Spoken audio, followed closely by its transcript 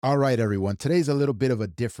All right, everyone. Today's a little bit of a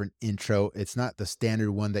different intro. It's not the standard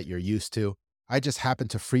one that you're used to. I just happened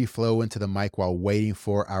to free flow into the mic while waiting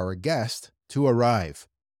for our guest to arrive.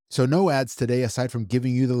 So, no ads today aside from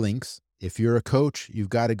giving you the links. If you're a coach, you've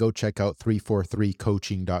got to go check out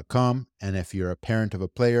 343coaching.com. And if you're a parent of a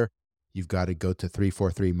player, you've got to go to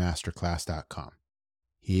 343masterclass.com.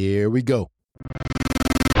 Here we go.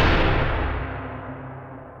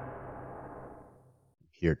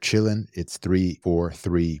 Here chilling. It's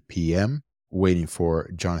 3:43 p.m. Waiting for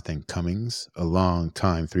Jonathan Cummings, a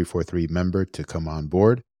long-time 343 member, to come on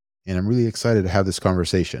board. And I'm really excited to have this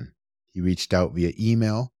conversation. He reached out via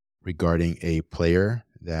email regarding a player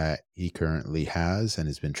that he currently has and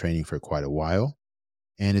has been training for quite a while,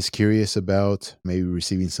 and is curious about maybe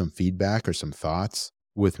receiving some feedback or some thoughts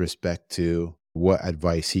with respect to what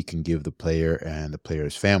advice he can give the player and the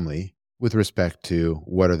player's family with respect to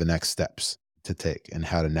what are the next steps to take and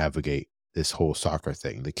how to navigate this whole soccer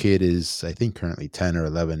thing. The kid is, I think, currently 10 or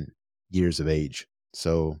 11 years of age.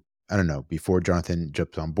 So I don't know. Before Jonathan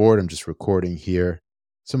jumps on board, I'm just recording here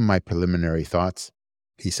some of my preliminary thoughts.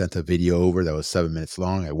 He sent a video over that was 7 minutes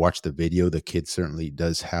long. I watched the video. The kid certainly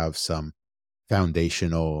does have some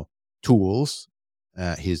foundational tools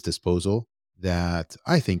at his disposal that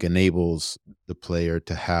I think enables the player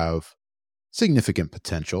to have significant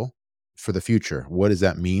potential for the future. What does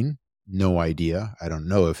that mean? No idea. I don't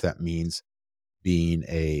know if that means being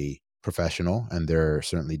a professional, and there are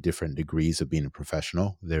certainly different degrees of being a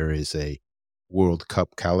professional. There is a World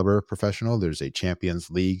Cup caliber professional, there's a Champions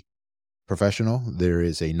League professional, there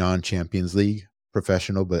is a non-Champions League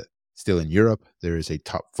professional, but still in Europe. There is a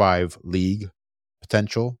top five league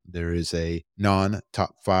potential. There is a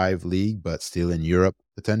non-top five league, but still in Europe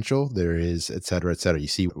potential. There is et cetera, et cetera. You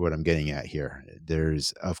see what I'm getting at here.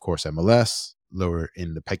 There's, of course, MLS, lower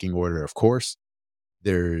in the pecking order, of course.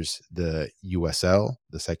 There's the USL,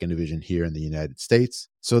 the second division here in the United States.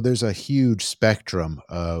 So there's a huge spectrum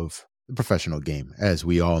of the professional game, as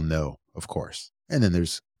we all know, of course. And then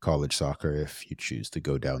there's college soccer if you choose to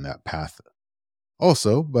go down that path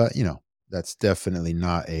also. But, that's definitely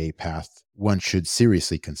not a path one should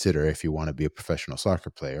seriously consider if you want to be a professional soccer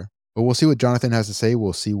player. But we'll see what Jonathan has to say.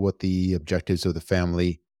 We'll see what the objectives of the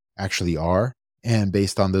family actually are. And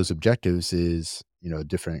based on those objectives is, a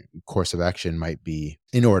different course of action might be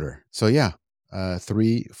in order. So yeah,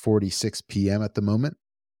 3:46 p.m. at the moment.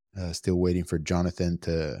 Still waiting for Jonathan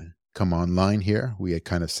to come online here. We had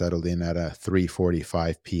kind of settled in at a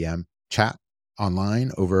 3:45 p.m. chat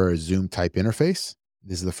online over a Zoom type interface.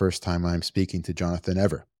 This is the first time I'm speaking to Jonathan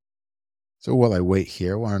ever. So while I wait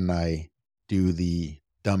here, why don't I do the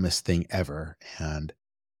dumbest thing ever and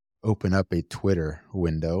open up a Twitter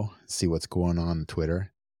window, see what's going on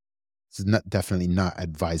Twitter. This is definitely not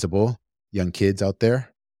advisable, young kids out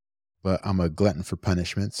there, but I'm a glutton for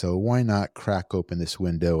punishment. So why not crack open this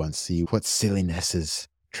window and see what silliness is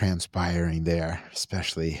transpiring there,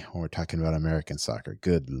 especially when we're talking about American soccer.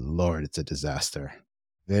 Good Lord, it's a disaster.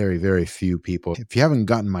 Very, very few people, if you haven't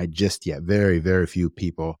gotten my gist yet, very, very few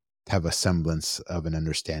people have a semblance of an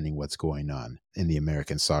understanding what's going on in the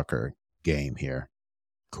American soccer game here.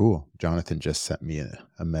 Cool. Jonathan just sent me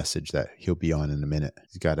a message that he'll be on in a minute.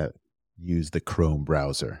 He's got to use the Chrome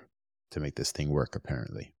browser to make this thing work,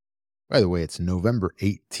 apparently. By the way, it's November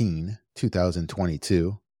 18,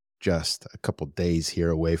 2022, just a couple days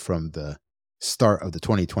here away from the start of the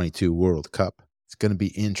 2022 World Cup. It's going to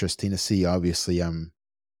be interesting to see. Obviously, I'm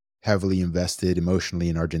heavily invested emotionally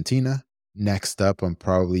in Argentina. Next up, I'm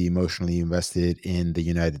probably emotionally invested in the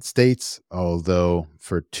United States, although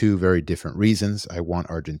for two very different reasons. I want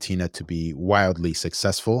Argentina to be wildly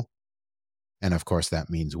successful, and of course that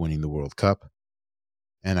means winning the World Cup.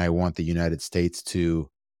 And I want the United States to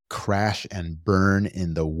crash and burn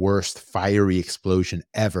in the worst fiery explosion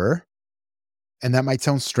ever. And that might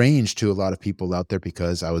sound strange to a lot of people out there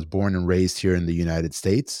because I was born and raised here in the United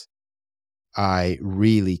States. I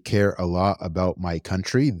really care a lot about my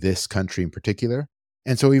country, this country in particular.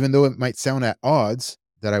 And so even though it might sound at odds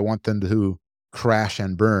that I want them to crash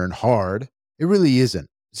and burn hard, it really isn't.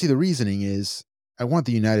 See, the reasoning is I want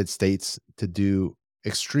the United States to do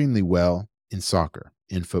extremely well in soccer,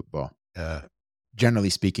 in football, generally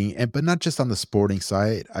speaking, but not just on the sporting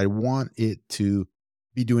side. I want it to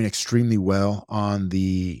be doing extremely well on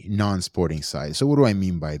the non-sporting side. So what do I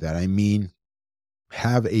mean by that? I mean,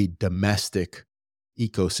 have a domestic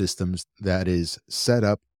ecosystems that is set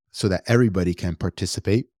up so that everybody can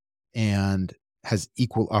participate and has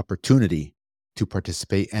equal opportunity to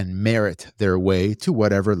participate and merit their way to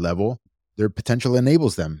whatever level their potential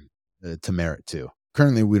enables them to merit to.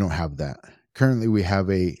 Currently, we don't have that. Currently, we have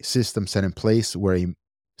a system set in place where a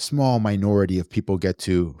small minority of people get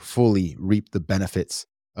to fully reap the benefits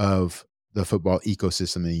of the football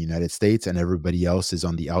ecosystem in the United States, and everybody else is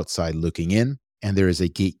on the outside looking in. And there is a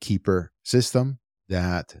gatekeeper system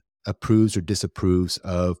that approves or disapproves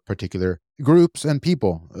of particular groups and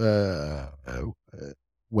people,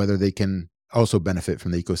 whether they can also benefit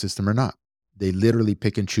from the ecosystem or not. They literally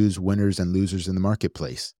pick and choose winners and losers in the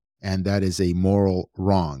marketplace. And that is a moral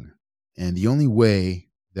wrong. And the only way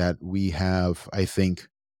that we have, I think,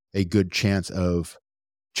 a good chance of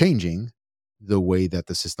changing the way that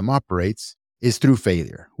the system operates is through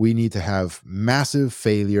failure. We need to have massive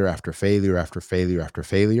failure after failure after failure after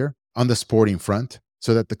failure on the sporting front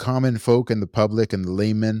so that the common folk and the public and the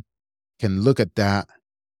laymen can look at that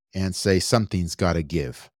and say something's got to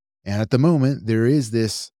give. And at the moment, there is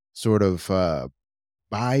this sort of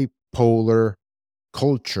bipolar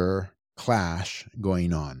culture clash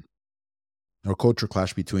going on, or culture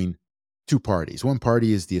clash between two parties. One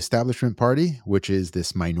party is the establishment party, which is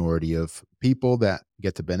this minority of people that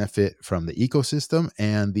get to benefit from the ecosystem,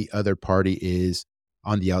 and the other party is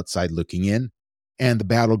on the outside looking in. And the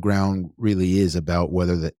battleground really is about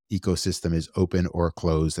whether the ecosystem is open or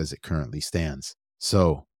closed as it currently stands.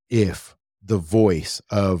 So if the voice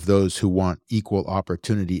of those who want equal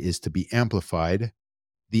opportunity is to be amplified,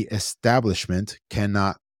 the establishment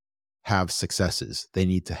cannot have successes. They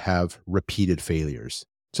need to have repeated failures.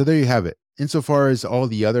 So there you have it. Insofar as all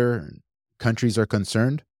the other countries are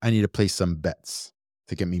concerned, I need to place some bets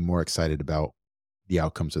to get me more excited about the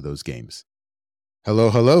outcomes of those games. Hello,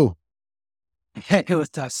 hello. It was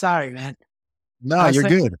tough. Sorry, man. No, you're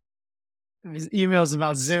good. Emails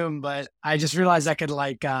about Zoom, but I just realized I could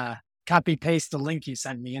copy paste the link you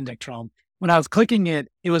sent me into Chrome. When I was clicking it,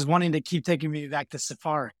 it was wanting to keep taking me back to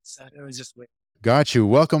Safari. So it was just weird. Got you.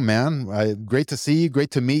 Welcome, man. Great to see you.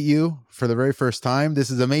 Great to meet you for the very first time. This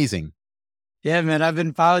is amazing. Yeah, man. I've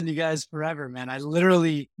been following you guys forever, man.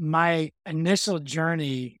 My initial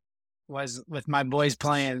journey was with my boys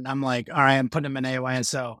playing. I'm like, all right, I'm putting them in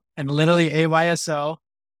AYSO. And literally AYSO,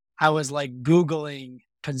 I was like Googling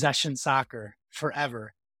possession soccer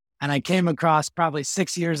forever. And I came across probably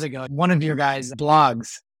 6 years ago, one of your guys'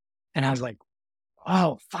 blogs. And I was like,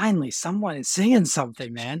 oh, finally, someone is saying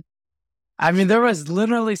something, man. I mean, there was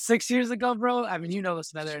literally 6 years ago, bro. I mean, you know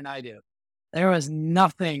this better than I do. There was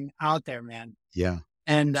nothing out there, man. Yeah.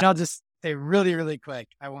 And I'll just say really, really quick.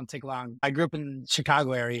 I won't take long. I grew up in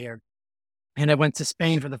Chicago area here. And I went to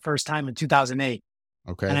Spain for the first time in 2008.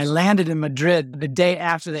 Okay. And I landed in Madrid the day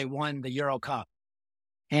after they won the Euro Cup.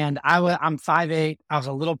 And I'm 5'8". I was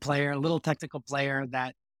a little player, a little technical player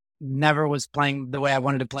that never was playing the way I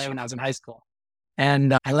wanted to play when I was in high school.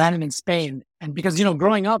 And I landed in Spain. And because,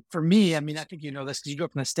 growing up for me, I mean, I think you know this because you grew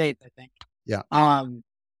up in the States, I think. Yeah. I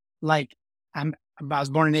was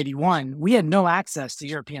born in 81. We had no access to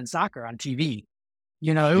European soccer on TV.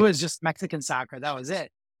 It was just Mexican soccer. That was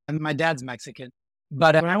it. And my dad's Mexican.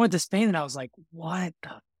 But when I went to Spain, and I was like, what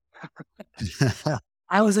the?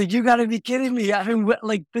 I was like, you got to be kidding me. I mean,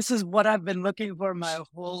 this is what I've been looking for my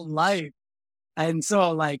whole life. And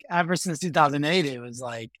so, ever since 2008, it was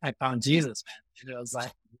like, I found Jesus, man. It was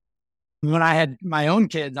like, when I had my own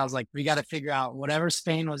kids, I was like, we got to figure out whatever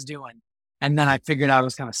Spain was doing. And then I figured out it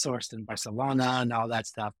was kind of sourced in Barcelona and all that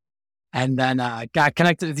stuff. And then got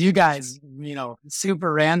connected with you guys,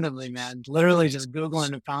 super randomly, man. Literally just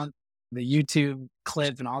Googling and found the YouTube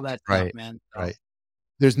clip and all that stuff, man. So, right.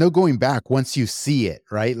 There's no going back once you see it,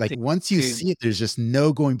 right? Like once you see it, there's just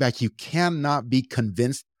no going back. You cannot be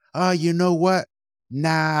convinced, oh, you know what?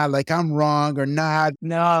 Nah, I'm wrong or not.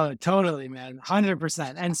 No, totally, man.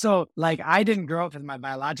 100%. And so I didn't grow up with my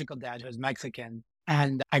biological dad who was Mexican.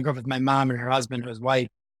 And I grew up with my mom and her husband who was white,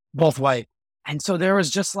 both white. And so there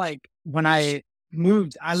was just when I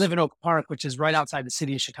moved, I live in Oak Park, which is right outside the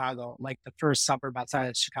city of Chicago, the first suburb outside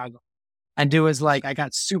of Chicago. And it was I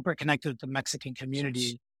got super connected with the Mexican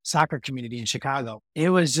community, soccer community in Chicago. It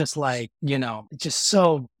was just just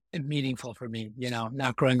so meaningful for me,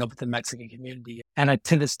 not growing up with the Mexican community. And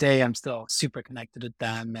to this day, I'm still super connected with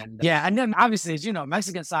them. And yeah, and then obviously, as you know,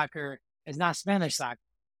 Mexican soccer is not Spanish soccer.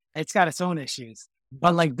 It's got its own issues.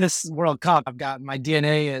 But this World Cup, I've got my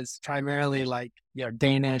DNA is primarily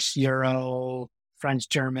Danish, Euro, French,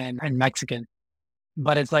 German, and Mexican.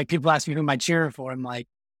 But it's people ask me who am I cheering for. I'm like,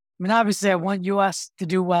 I mean, obviously I want US to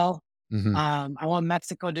do well. Mm-hmm. I want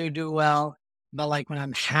Mexico to do well. But when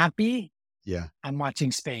I'm happy, I'm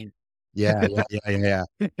watching Spain. Yeah.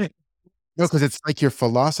 No, because it's your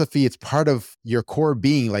philosophy. It's part of your core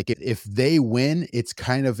being. If they win, it's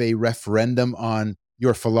kind of a referendum on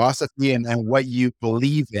your philosophy and what you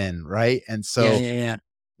believe in, right? And so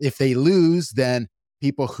if they lose, then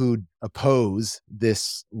people who oppose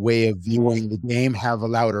this way of viewing the game have a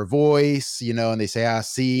louder voice, and they say,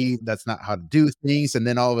 see, that's not how to do things. And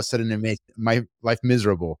then all of a sudden it makes my life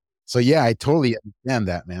miserable. So yeah, I totally understand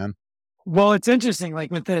that, man. Well, it's interesting,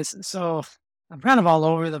 like with this. So I'm kind of all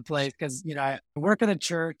over the place because, I work at a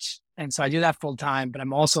church. And so I do that full time, but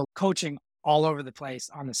I'm also coaching all over the place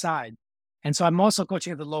on the side. And so I'm also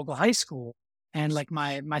coaching at the local high school. And like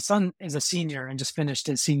my son is a senior and just finished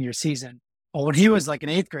his senior season. Well, when he was like in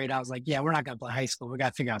eighth grade, I was like, yeah, we're not going to play high school. We got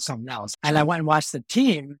to figure out something else. And I went and watched the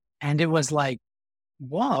team and it was like,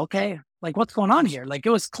 whoa, okay. Like what's going on here? Like it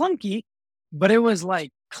was clunky, but it was like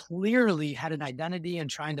clearly had an identity and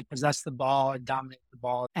trying to possess the ball and dominate the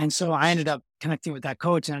ball. And so I ended up connecting with that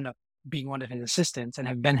coach and ended up being one of his assistants and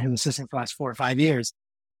have been his assistant for the last 4 or 5 years.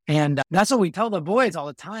 And that's what we tell the boys all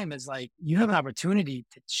the time is like, you have an opportunity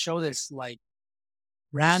to show this like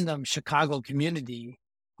random Chicago community,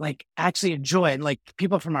 like actually enjoy it. Like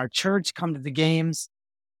people from our church come to the games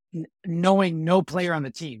knowing no player on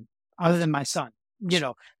the team other than my son,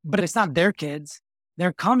 but it's not their kids.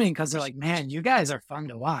 They're coming because they're like, man, you guys are fun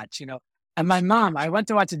to watch, And my mom, I went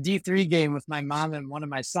to watch a D3 game with my mom and one of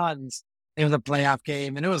my sons. It was a playoff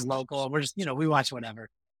game and it was local. We're just, we watch whatever.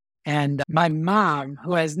 And my mom,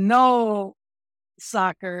 who has no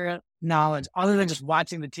soccer knowledge other than just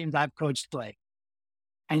watching the teams I've coached play.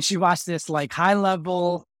 And she watched this like high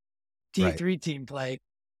level D3 Right. team play.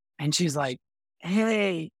 And she's like,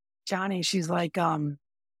 hey, Johnny, she's like,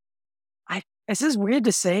 this is weird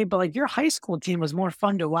to say, but like your high school team was more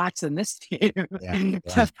fun to watch than this team. Yeah.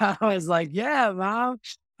 Yeah. I was like, yeah, mom.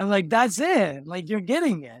 I'm like, that's it. Like you're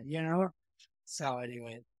getting it, So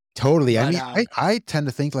anyway. Totally. I But mean, I tend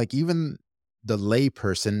to think like even the lay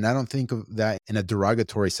person, I don't think of that in a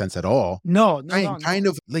derogatory sense at all. no, no, I no, am no. kind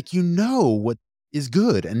of like, what is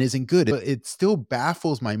good and isn't good. But it still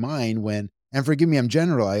baffles my mind when, and forgive me, I'm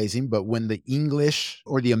generalizing, but when the English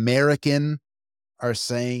or the American are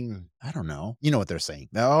saying, I don't know, you know what they're saying.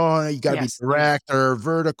 Oh, you got to be Yes. Yeah. direct or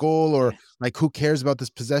vertical, or Yeah. like, who cares about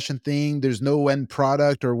this possession thing? There's no end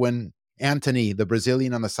product. Or when Anthony, the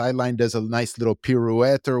Brazilian on the sideline, does a nice little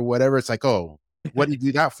pirouette or whatever, it's like, oh, what did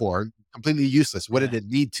you do that for? Completely useless. What did Yeah. it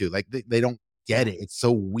lead to? Like, they don't get Yeah. it. It's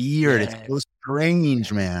so weird. It's Yeah. so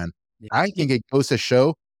strange, Yeah. man. I Yeah. think it goes to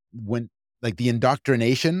show when, like, the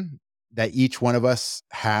indoctrination that each one of us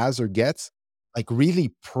has or gets, like,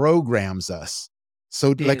 really programs us.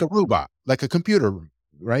 So like a Dude. robot, like a computer,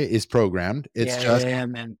 right, is programmed. It's Yeah. just Yeah,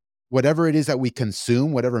 man. whatever it is that we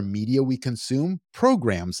consume, whatever media we consume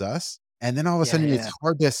programs us. And then all of a Yeah. sudden it's Yeah.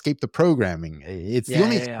 hard to escape the programming. It's the Yeah.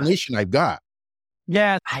 only Yeah. Yeah. explanation I've got.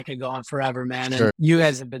 Yeah. I could go on forever, man. And Sure. you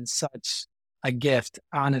guys have been such a gift,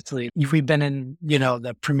 honestly. We've been in,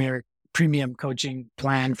 the premium coaching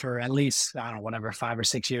plan for at least, I don't know, whatever, 5 or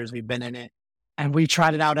 6 years we've been in it. And we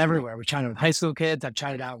tried it out everywhere. We tried it with high school kids. I've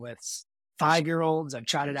tried it out with 5-year-olds. I've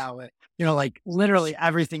tried it out with, like literally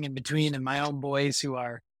everything in between. And my own boys who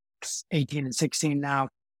are 18 and 16 now.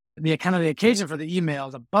 The kind of the occasion for the email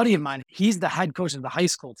is a buddy of mine. He's the head coach of the high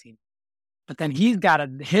school team, but then he's got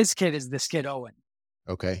his kid is this kid Owen.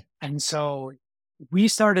 Okay. And so we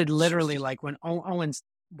started literally like when Owen's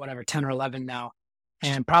whatever, 10 or 11 now.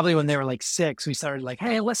 And probably when they were like 6, we started like,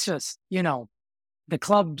 hey, let's just, the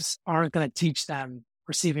clubs aren't going to teach them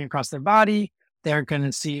receiving across their body. They're going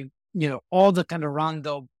to see, all the kind of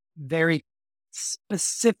rondo, very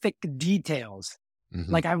specific details. Mhm.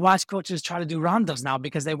 Like I watch coaches try to do rondos now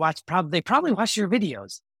because they probably watch your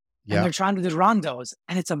videos and Yeah. they're trying to do rondos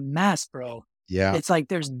and it's a mess, bro. Yeah. It's like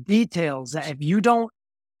there's details that if you don't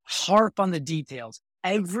harp on the details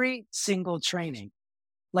every single training,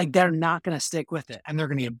 like they're not going to stick with it and they're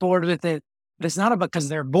going to get bored with it. But it's not about because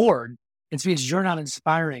they're bored. It's because you're not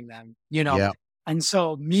inspiring them, Yeah. And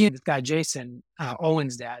so me and this guy, Jason,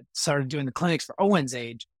 Owen's dad, started doing the clinics for Owen's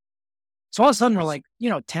age. So all of a sudden we're like,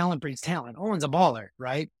 talent breeds talent. Owen's a baller,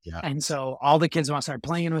 right? Yeah. And so all the kids want to start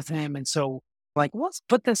playing with him. And so like, well, let's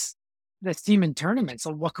put this team in tournaments.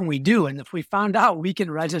 So what can we do? And if we found out we can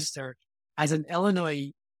register as an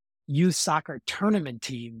Illinois youth soccer tournament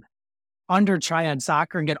team under Triad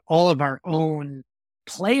Soccer and get all of our own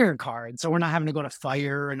player cards. So we're not having to go to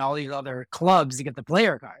Fire and all these other clubs to get the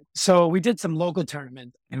player card. So we did some local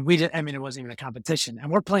tournament and it wasn't even a competition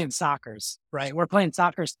and we're playing soccer's, right? We're playing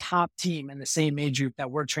soccer's top team in the same age group that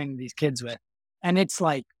we're training these kids with. And it's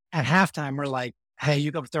like at halftime, we're like, hey,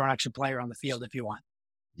 you can throw an extra player on the field if you want.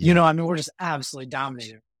 Yeah. We're just absolutely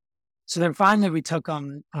dominating. So then finally we took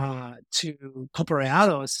them to Copa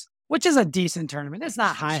Rayados, which is a decent tournament. It's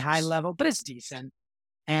not high level, but it's decent.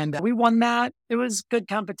 And we won that. It was good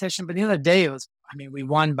competition. But the other day we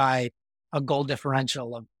won by a goal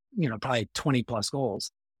differential of probably 20 plus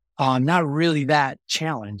goals. Not really that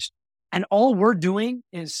challenged. And all we're doing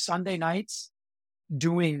is Sunday nights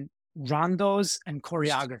doing rondos and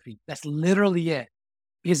choreography. That's literally it.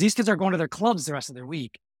 Because these kids are going to their clubs the rest of their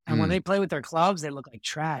week. And when Mm. they play with their clubs, they look like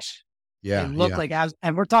trash. They Yeah. look Yeah. like abs.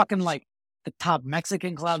 And we're talking like the top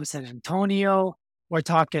Mexican club, San Antonio. We're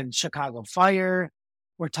talking Chicago Fire.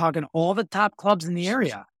 We're talking all the top clubs in the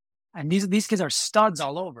area. And these kids are studs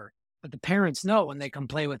all over. But the parents know when they come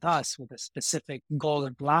play with us with a specific goal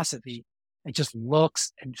and philosophy, it just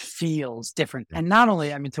looks and feels different. Yeah. And not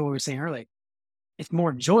only, I mean, to what we were saying earlier, it's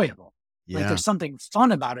more enjoyable. Like Yeah. there's something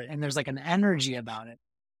fun about it and there's like an energy about it.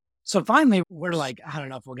 So finally, we're like, I don't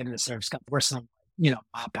know if we'll get into Service Cup. We're some,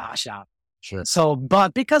 papa shop. Sure. So,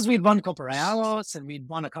 but because we'd won Copa Realos and we'd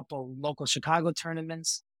won a couple local Chicago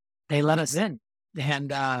tournaments, they let us in.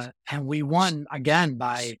 And we won again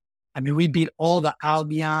we beat all the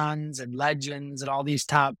Albions and Legends and all these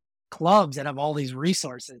top clubs that have all these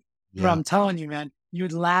resources. Bro, Yeah. I'm telling you, man,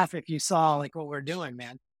 you'd laugh if you saw like what we're doing,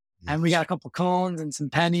 man. Yeah. And we got a couple cones and some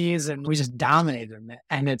pennies and we just dominated them.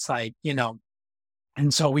 And it's like,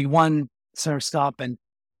 and so we won Surf Cup. And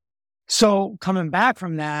so coming back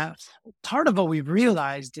from that, part of what we've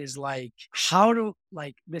realized is like,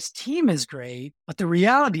 this team is great, but the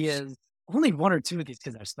reality is only one or two of these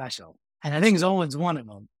kids are special. And I think Owen's one of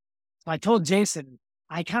them. So I told Jason,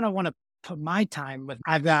 I kind of want to put my time with,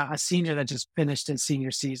 I've got a senior that just finished his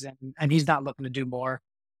senior season and he's not looking to do more.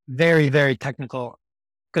 Very, very technical,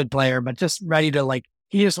 good player, but just ready to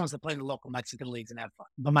he just wants to play in the local Mexican leagues and have fun.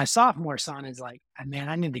 But my sophomore son is like, man,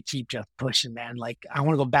 I need to keep just pushing, man. Like, I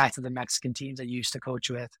want to go back to the Mexican teams I used to coach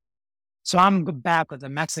with. So I'm back with the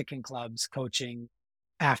Mexican clubs coaching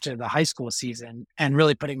after the high school season and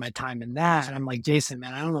really putting my time in that. And I'm like, Jason,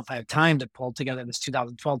 man, I don't know if I have time to pull together this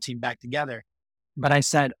 2012 team back together. But I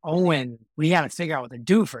said, Owen, we got to figure out what to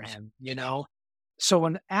do for him, So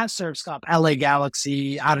when at Surf Cup, LA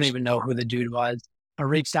Galaxy, I don't even know who the dude was, I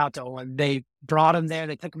reached out to Owen. They brought him there.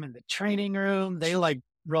 They took him in the training room. They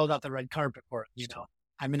rolled out the red carpet for him,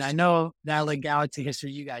 I mean, I know the LA Galaxy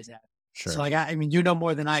history you guys have. Sure. So I mean, you know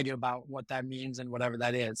more than I do about what that means and whatever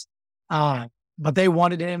that is. But they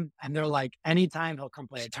wanted him and they're like, anytime he'll come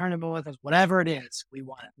play a tournament with us, whatever it is, we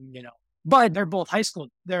want him, But they're both high school.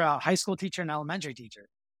 They're a high school teacher and elementary teacher.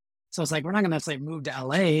 So it's like, we're not going to necessarily move to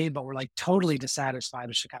LA, but we're like totally dissatisfied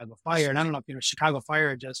with Chicago Fire. And I don't know if Chicago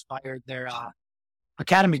Fire just fired their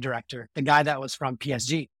academy director, the guy that was from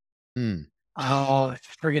PSG. Mm. Oh, I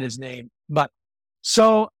forget his name. But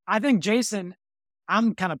so I think Jason,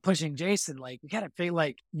 I'm kind of pushing Jason, like, you got to feel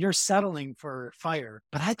like you're settling for Fire.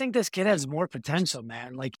 But I think this kid has more potential,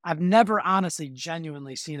 man. Like, I've never honestly,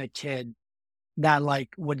 genuinely seen a kid that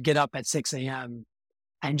would get up at 6 a.m.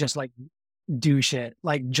 and just do shit,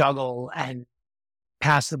 like juggle and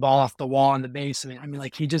pass the ball off the wall in the basement. I mean,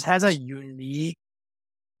 he just has a unique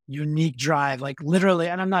drive, literally.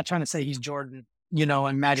 And I'm not trying to say he's Jordan,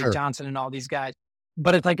 and Magic Sure. Johnson and all these guys,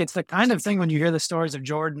 but it's the kind of thing when you hear the stories of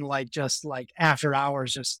Jordan, just after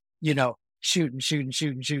hours, just, shooting.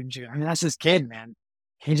 I mean, that's his kid, man.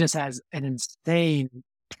 He just has an insane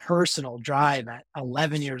personal drive at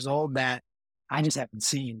 11 years old that I just haven't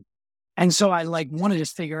seen. And so I want to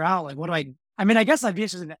just figure out, what do I mean, I guess I'd be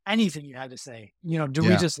interested in anything you have to say, do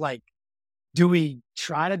we just do we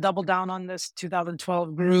try to double down on this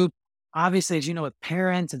 2012 group? Obviously, as you know, with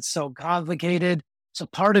parents, it's so complicated. So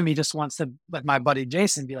part of me just wants to, let my buddy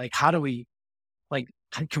Jason, be like, how do we,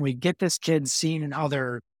 can we get this kid seen in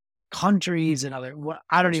other countries and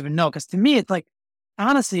I don't even know. Cause to me, it's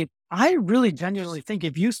honestly, I really genuinely think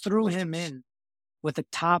if you threw him in with the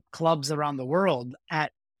top clubs around the world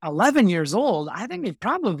at 11 years old, I think he'd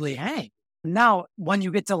probably hang. Now, when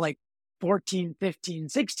you get to 14, 15,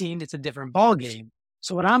 16, it's a different ball game.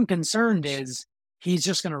 So what I'm concerned is he's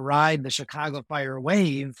just going to ride the Chicago Fire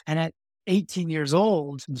wave and at 18 years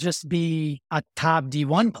old, just be a top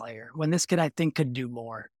D1 player when this kid, I think, could do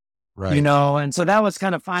more, Right. And so that was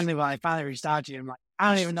kind of finally when I finally reached out to you. I'm like, I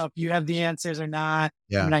don't even know if you have the answers or not.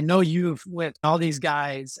 Yeah. I mean, I know you've with all these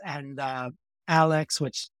guys and Alex,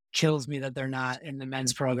 which kills me that they're not in the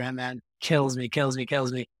men's program, man. Kills me.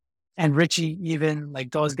 And Richie, even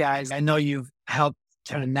those guys, I know you've helped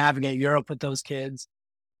kind of navigate Europe with those kids.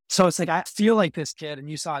 So it's I feel like this kid, and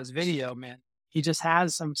you saw his video, man, he just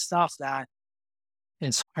has some stuff that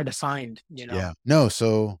is hard to find, Yeah. No.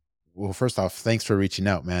 So, well, first off, thanks for reaching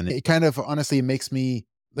out, man. It kind of honestly makes me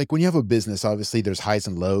when you have a business, obviously there's highs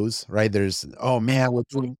and lows, right? There's, oh man,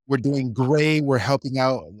 we're doing great. We're helping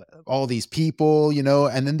out all these people,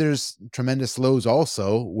 and then there's tremendous lows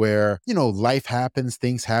also where, life happens,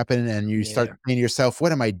 things happen, and you start Yeah. saying to yourself,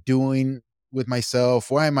 what am I doing? with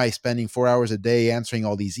myself, why am I spending 4 hours a day answering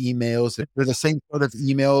all these emails? They're the same sort of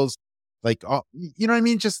emails. Like, you know what I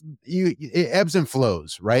mean? Just it ebbs and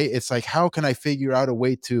flows, right? It's like, how can I figure out a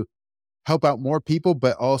way to help out more people,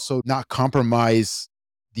 but also not compromise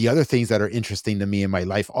the other things that are interesting to me in my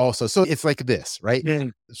life also. So it's like this, right?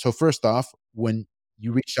 Mm, So first off, when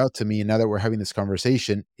you reached out to me and now that we're having this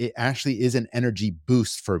conversation, it actually is an energy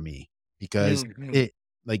boost for me because mm, mm. it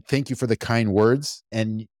like thank you for the kind words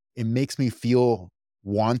and it makes me feel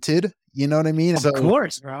wanted, you know what I mean? Of So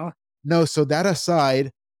course, bro. no, so that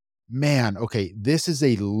aside, man, okay, this is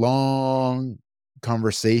a long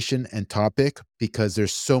conversation and topic because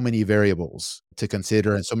there's so many variables to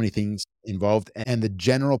consider and so many things involved. And the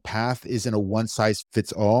general path isn't a one size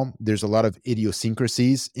fits all. There's a lot of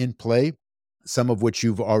idiosyncrasies in play, some of which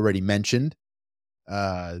you've already mentioned.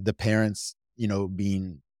 The parents,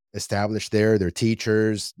 being established there, their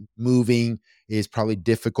teachers, moving is probably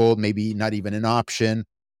difficult, maybe not even an option.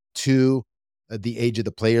 Two, the age of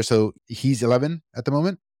the player. So he's 11 at the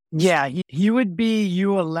moment. Yeah, he would be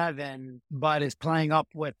U11, but is playing up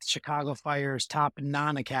with Chicago Fire's top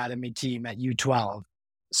non-academy team at U12.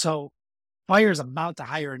 So Fire's about to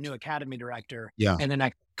hire a new academy director Yeah. in the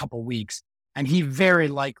next couple weeks, and he very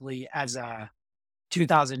likely, as a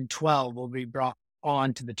 2012, will be brought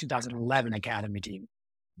on to the 2011 academy team.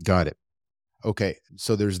 Got it. Okay.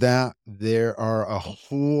 So there's that. There are a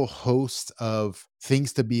whole host of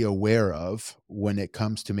things to be aware of when it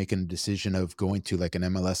comes to making a decision of going to like an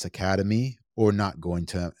MLS academy or not going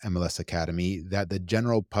to MLS academy that the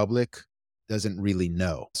general public doesn't really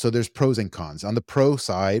know. So there's pros and cons. On the pro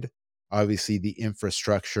side, obviously the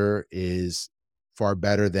infrastructure is far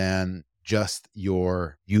better than just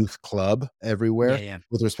your youth club Yeah, everywhere yeah.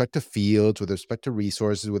 with respect to fields, with respect to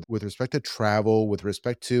resources, with respect to travel, with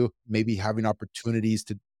respect to maybe having opportunities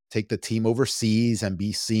to take the team overseas and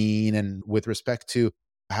be seen, and with respect to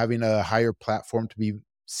having a higher platform to be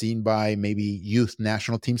seen by maybe youth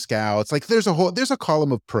national team scouts. Like there's a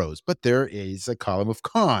column of pros, but there is a column of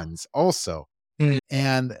cons also. Mm.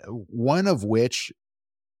 And one of which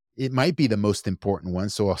it might be the most important one.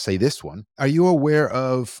 So I'll say this one. Are you aware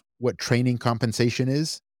of what training compensation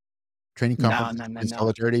is? Training No, compensation no, no, and no.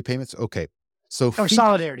 solidarity payments? Okay. So Oh,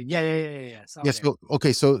 solidarity. Yeah, yeah, yeah, yeah. yes, Solidarity.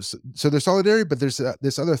 okay, so there's solidarity, but there's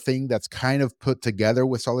this other thing that's kind of put together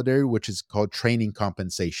with solidarity, which is called training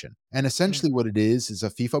compensation. And Mm. essentially, what it is a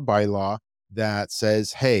FIFA bylaw that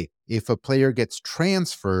says, hey, if a player gets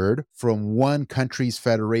transferred from one country's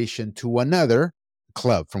federation to another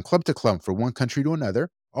club, from club to club, from one country to another,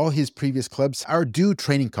 all his previous clubs are due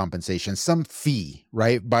training compensation, some fee,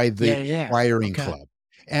 right, by Yeah, the yeah, yeah. acquiring Okay. club.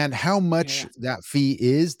 And how Yeah, much yeah. that fee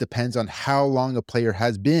is depends on how long a player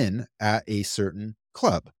has been at a certain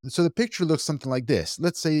club. So the picture looks something like this.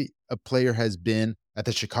 Let's say a player has been at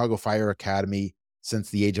the Chicago Fire Academy since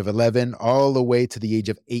the age of 11 all the way to the age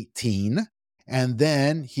of 18. And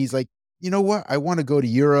then he's like, you know what? I want to go to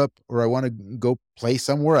Europe or I want to go play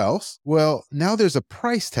somewhere else. Well, now there's a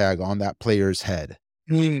price tag on that player's head.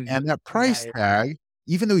 Mm. And that Yeah, price yeah. tag,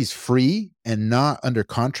 even though he's free and not under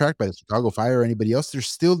contract by the Chicago Fire or anybody else, there's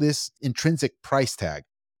still this intrinsic price tag.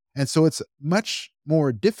 And so it's much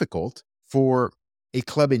more difficult for a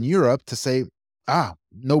club in Europe to say,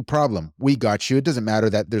 no problem. We got you. It doesn't matter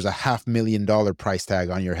that there's a $500,000 price tag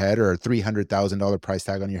on your head or a $300,000 price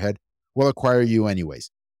tag on your head. We'll acquire you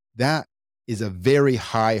anyways. That is a very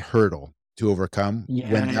high hurdle to overcome Yeah,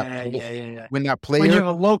 yeah, yeah, yeah. when that When you player have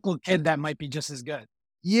a local kid that might be just as good.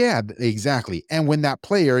 yeah, exactly. And when that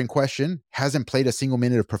player in question hasn't played a single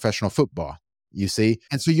minute of professional football, you see?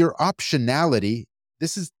 And so your optionality,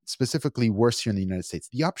 this is specifically worse here in the United States.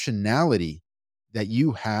 The optionality that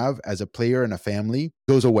you have as a player and a family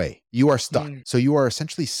goes away. You are stuck. Mm. So you are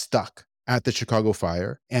essentially stuck at the Chicago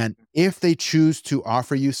Fire. And if they choose to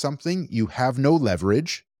offer you something, you have no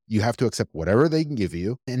leverage. You have to accept whatever they can give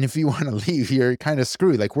you. And if you want to leave, you're kind of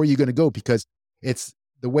screwed. Like, where are you going to go? Because it's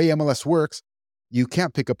the way MLS works. You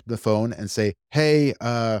can't pick up the phone and say, hey,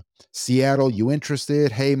 Seattle, you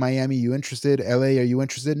interested? Hey, Miami, you interested? LA, are you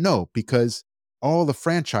interested? No, because all the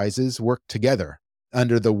franchises work together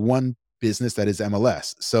under the one business that is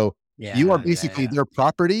MLS. So you are Yeah, yeah, basically yeah. their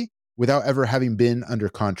property without ever having been under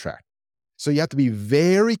contract. So you have to be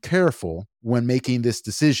very careful when making this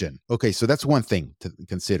decision. Okay, so that's one thing to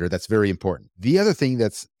consider. That's very important. The other thing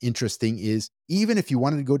that's interesting is even if you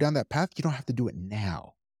wanted to go down that path, you don't have to do it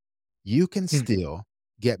now. You can Mm. still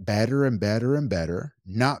get better and better and better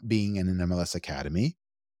not being in an MLS academy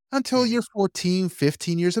until Mm. you're 14,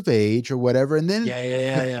 15 years of age or whatever. And then Yeah, yeah, if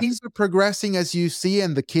yeah, yeah. things are progressing as you see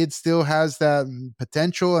and the kid still has that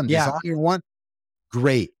potential and Yeah. desire and want,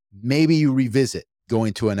 great. Maybe you revisit.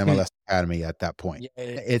 going to an MLS academy at that point. Yeah.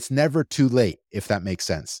 It's never too late, if that makes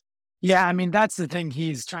sense. Yeah, I mean, that's the thing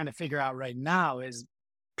he's trying to figure out right now is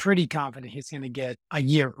pretty confident he's going to get a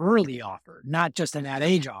year early offer, not just an at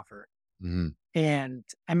age offer. Mhm. And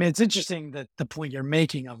I mean, it's interesting that the point you're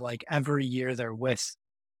making of like every year they're with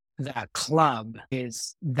that club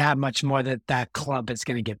is that much more that that club is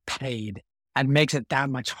going to get paid and makes it that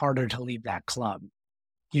much harder to leave that club.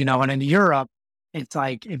 And in Europe, it's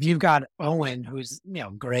like if you've got Owen, who's,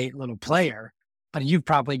 great little player, but you've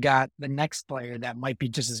probably got the next player that might be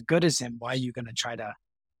just as good as him. Why are you going to try to,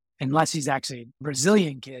 unless he's actually a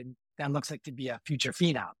Brazilian kid that looks like to be a future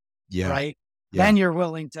phenom, Yeah. right? Yeah. Then you're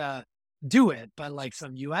willing to do it. But like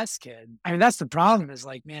some US kid, I mean, that's the problem is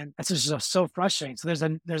like, man, that's just so frustrating. So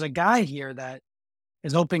there's a guy here that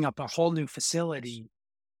is opening up a whole new facility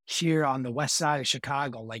here on the west side of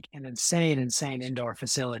Chicago, like an insane indoor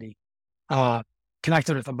facility,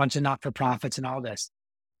 connected with a bunch of not-for-profits and all this.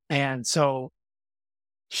 And so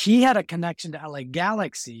he had a connection to LA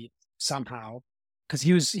Galaxy somehow because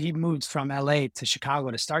he moved from LA to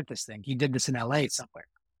Chicago to start this thing. He did this in LA somewhere.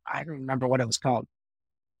 I don't remember what it was called.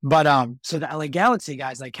 But so the LA Galaxy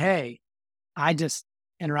guy's like, hey, I just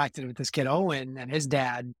interacted with this kid Owen and his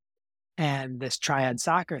dad and this triad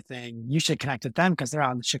soccer thing. You should connect with them because they're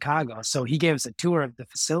out in Chicago. So he gave us a tour of the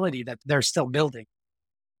facility that they're still building.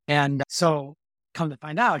 And so come to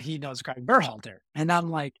find out, he knows Greg Berhalter. And I'm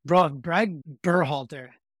like, bro, if Greg Berhalter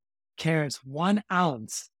cares 1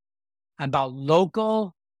 ounce about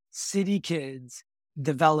local city kids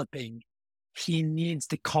developing, he needs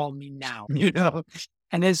to call me now,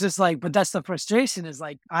 And it's just like, but that's the frustration is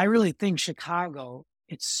like, I really think Chicago,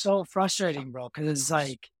 it's so frustrating, bro, because it's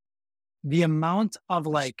like the amount of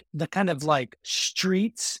like the kind of like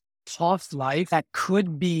streets, tough life that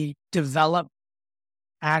could be developed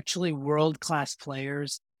actually world-class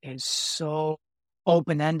players is so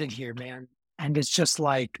open-ended here, man. And it's just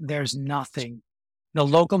like, there's nothing. The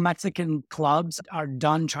local Mexican clubs are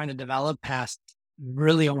done trying to develop past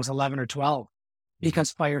really almost 11 or 12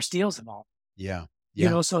 because fire steals them all. Yeah.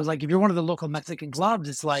 Yeah. So it's like, if you're one of the local Mexican clubs,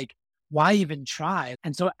 it's like, why even try?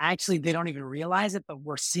 And so actually they don't even realize it, but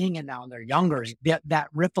we're seeing it now in their younger, that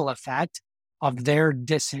ripple effect of their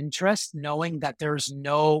disinterest, knowing that there's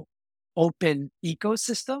no open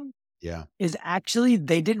ecosystem Yeah. is actually,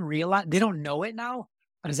 they didn't realize, they don't know it now,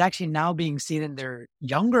 but it's actually now being seen in their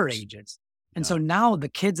younger ages. And Yeah. so now the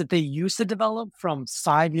kids that they used to develop from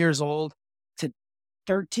 5 years old to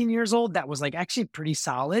 13 years old, that was like actually pretty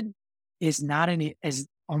solid, is not is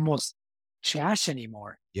almost trash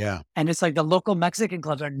anymore. Yeah. And it's like the local Mexican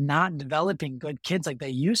clubs are not developing good kids like they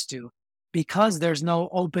used to because there's no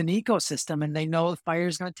open ecosystem and they know fire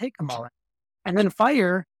is going to take them all. And then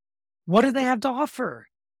fire, what do they have to offer?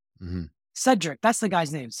 Mhm. Cedric, that's the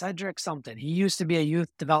guy's name, Cedric something. He used to be a youth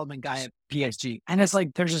development guy at PSG. And it's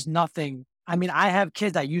like, there's just nothing. I mean, I have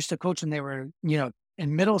kids I used to coach when they were,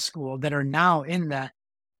 in middle school that are now in the,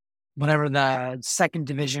 whatever the second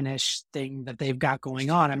division-ish thing that they've got going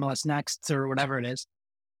on, MLS Next or whatever it is.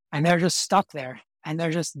 And they're just stuck there. And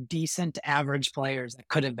they're just decent, average players that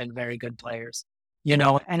could have been very good players,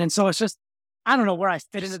 And so it's just, I don't know where I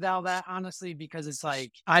fit into all that, honestly, because it's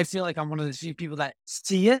like, I feel like I'm one of the few people that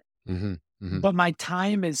see it, Mhm. Mhm. but my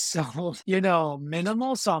time is so,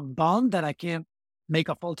 minimal. So I'm bummed that I can't make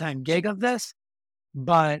a full-time gig of this.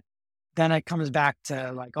 But then it comes back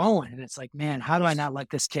to like Owen, and it's like, man, how do I not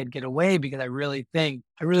let this kid get away? Because I really think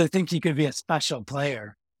he could be a special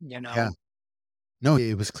player, Yeah. No,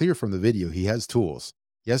 it was clear from the video. He has tools.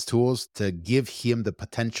 He has tools to give him the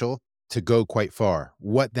potential to go quite far.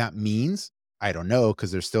 What that means, I don't know,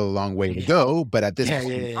 because there's still a long way to go. But at this Yeah,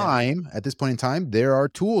 point yeah, in yeah. time, there are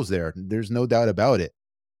tools there. There's no doubt about it.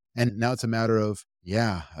 And now it's a matter of,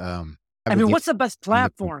 I mean, what's the best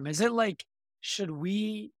platform? Is it like, should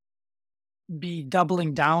we be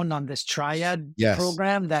doubling down on this triad Yes.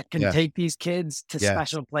 program that can Yes. take these kids to Yes.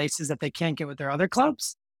 special places that they can't get with their other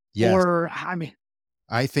clubs? Yes. Or, I mean,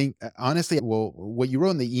 I think, honestly, well, what you wrote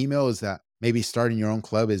in the email is that maybe starting your own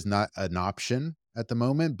club is not an option at the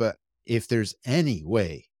moment, but if there's any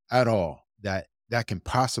way at all that can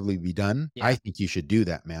possibly be done, I Yeah. think you should do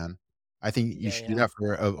that, man. I think you Yeah, should do yeah. that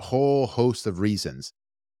for a whole host of reasons.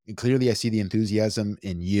 And clearly, I see the enthusiasm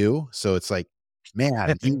in you. So it's like,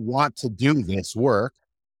 man, you want to do this work.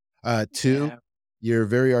 Two, Yeah. you're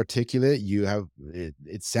very articulate. You have,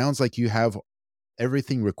 it sounds like you have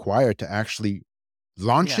everything required to actually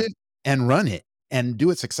launch Yeah. it and run it and do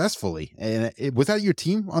it successfully. And was that your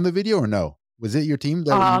team on the video or no? Was it your team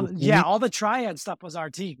that you were Yeah, filming? all the triad stuff was our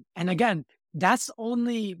team. And again, that's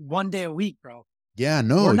only 1 day a week, bro. Yeah,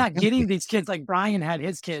 no, We're not exactly. getting these kids like Brian had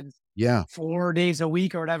his kids Yeah. 4 days a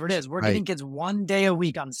week or whatever it is. We're Right. getting kids 1 day a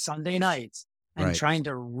week on Sunday nights and Right. trying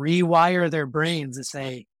to rewire their brains to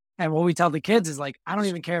say, and what we tell the kids is like, I don't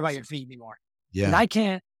even care about your feet anymore. Like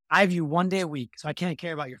Yeah. I have you 1 day a week, so I can't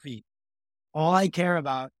care about your feet. All I care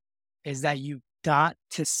about is that you've got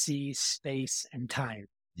to see space and time.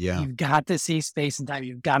 Yeah. You've got to see space and time.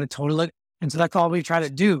 You've got to totally look. And so that's all we try to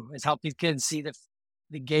do is help these kids see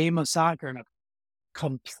the game of soccer in a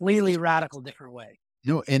completely radical different way.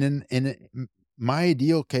 No, and my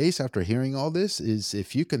ideal case after hearing all this is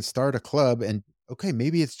if you can start a club and okay,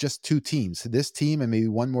 maybe it's just 2 teams, this team and maybe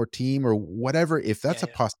one more team or whatever, if that's Yeah,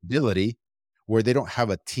 a yeah. possibility where they don't have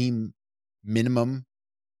a team minimum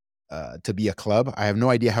to be a club. I have no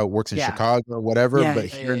idea how it works in Yeah. Chicago or whatever, Yeah, but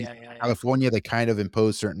yeah, here yeah, in yeah, yeah, yeah. California, they kind of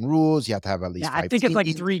impose certain rules. You have to have at Yeah, least I 5 think it's like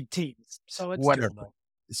teams, 3 teams, so it's whatever. doable.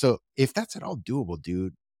 So if that's at all doable,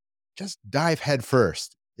 dude, just dive head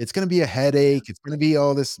first. It's gonna be a Yeah, headache. It's gonna be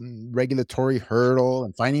all this regulatory hurdle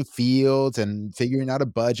and finding fields and figuring out a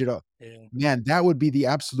budget. yeah, Man, that would be the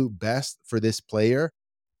absolute best for this player,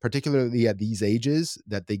 particularly at these ages,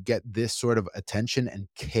 that they get this sort of attention and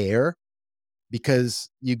care because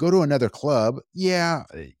you go to another club, yeah,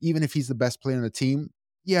 even if he's the best player on the team,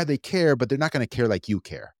 yeah, they care, but they're not gonna care like you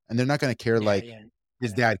care, and they're not gonna care yeah, like yeah,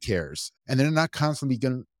 his yeah, dad cares, and they're not constantly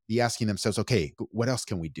gonna be asking themselves, "Okay, what else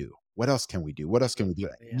can we do? What else can we do? What else can we do?"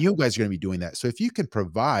 yeah, You guys are gonna be doing that. So if you can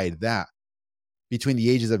provide that between the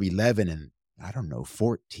ages of 11 and I don't know,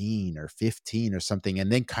 14 or 15 or something, and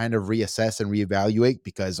then kind of reassess and reevaluate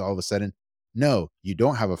because all of a sudden, no, you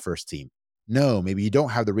don't have a first team. No, maybe you don't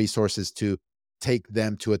have the resources to take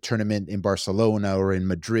them to a tournament in Barcelona or in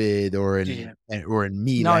Madrid yeah. or in No,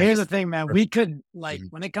 Milan. here's the thing, man. We could like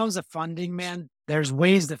Mhm. when it comes to funding, man, there's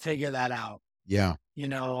ways to figure that out, Yeah.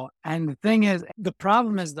 And the thing is, the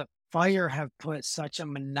problem is the Fire have put such a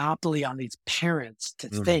monopoly on these parents to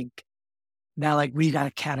Mhm. think that like we got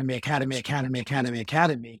academy, academy, academy, academy,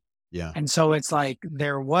 academy. Yeah. And so it's like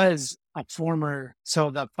there was a former, so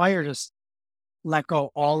the Fire just let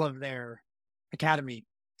go all of their academy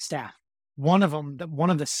staff. One of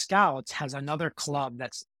the scouts has another club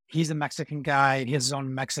he's a Mexican guy. He has his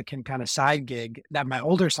own Mexican kind of side gig that my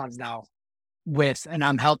older son's now with, and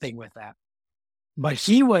I'm helping with that. But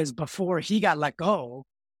he was before he got let go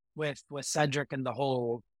with Cedric and the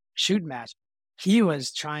whole shoot match. He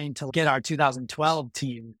was trying to get our 2012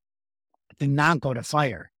 team to not go to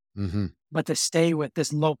Fire, Mhm. but to stay with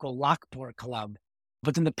this local Lockport club.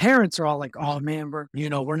 But then the parents are all like, "Oh man,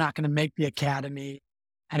 we're not going to make the academy,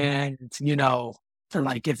 and they're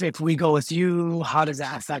like, if we go with you,." How does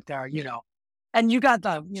that affect our. And you got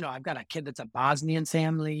I've got a kid that's a Bosnian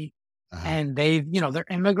family, Uh-huh. and they're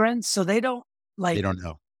immigrants, so they don't They like, don't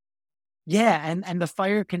know. yeah, and the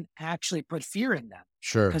Fire can actually put fear in them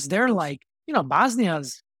Sure. because they're like,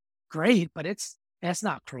 Bosnia's great, but it's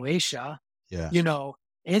not Croatia. Yeah. You know,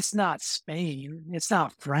 it's not Spain, it's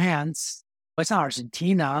not France, it's not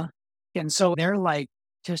Argentina. And so they're like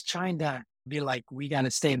just trying to be like, we got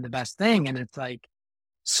to stay in the best thing. And it's like,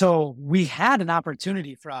 so we had an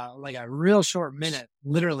opportunity for like a real short minute,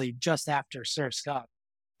 literally just after Surf's Cup,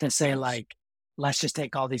 to say like, let's just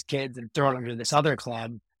take all these kids and throw it under this other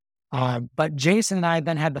club. But Jason and I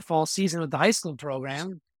then had the fall season with the high school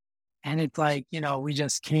program. And it's like, we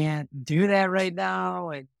just can't do that right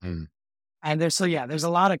now. Mm. And there's a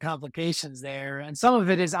lot of complications there. And some of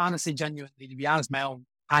it is honestly, genuinely, to be honest,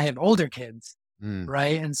 I have older kids, Mm.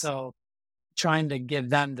 right? And so trying to give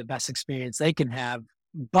them the best experience they can have.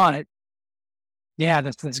 But yeah,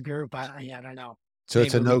 this group, I don't know. So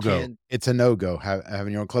it's Maybe a we no-go. can. It's a no-go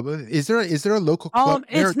having your own club. Is there a local club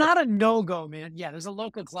there It's not a no-go, man. Yeah, there's a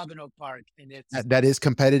local club in Oak Park, and it's that is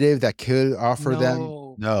competitive that could offer them?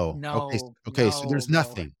 no, No. Okay, no, okay, so no, there's bro.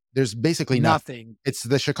 nothing. There's basically nothing. Nothing. It's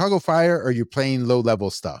the Chicago Fire or you're playing low-level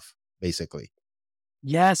stuff, basically.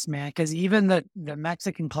 Yes, man. Because even the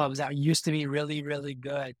Mexican clubs that used to be really, really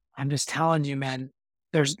good, I'm just telling you, man,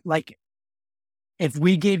 there's like, if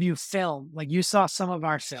we gave you film, like you saw some of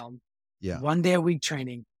our film, Yeah, 1 day a week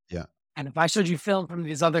training, yeah, and if I showed you film from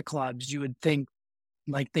these other clubs, you would think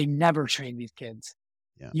like they never train these kids,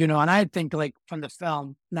 yeah, and I think like from the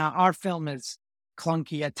film, now our film is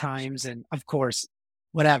clunky at times, and of course,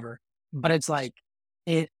 whatever, but it's like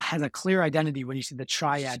it has a clear identity when you see the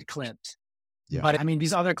triad clips. yeah. But I mean,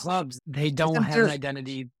 these other clubs, they don't Isn't have an there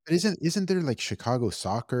identity. isn't there, like, Chicago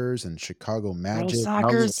Sockers and Chicago Girls Magic and all these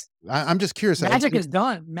soccer's I'm just curious, Magic is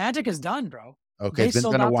done. Magic is done, bro. okay, They it's been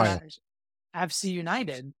sold done a out while. to FC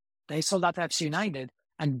United. They sold out to FC United,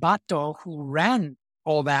 and Bato, who ran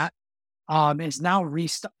all that, is now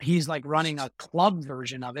he's like running a club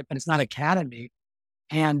version of it, but it's not academy.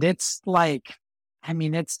 And it's like I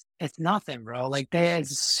mean, it's nothing, bro. Like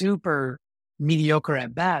it's super mediocre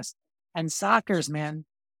at best. And soccer's, man,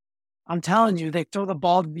 I'm telling you, they throw the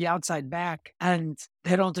ball to the outside back and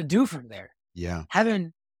they don't know what to do from there. Yeah.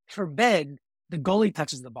 Heaven forbid the goalie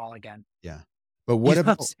touches the ball again. Yeah. But You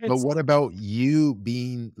what know, about you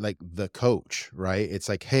being like the coach, right? It's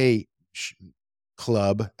like, "Hey,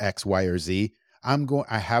 club X, Y, or Z,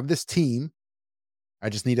 I have this team. I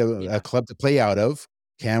just need a yeah, club to play out of.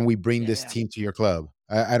 Can we bring yeah, this yeah. team to your club?"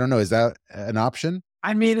 I don't know. Is that an option?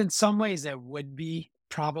 I mean, in some ways it would be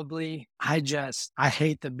probably. I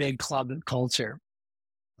hate the big club culture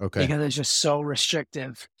Okay. because it's just so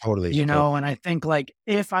restrictive, Totally. you Totally. know. And I think like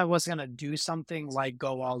if I was gonna do something like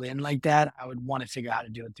go all in like that, I would want to figure out how to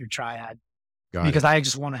do it through Triad Got because it. I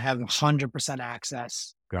just want to have 100%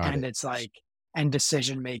 access Got and it. it's like and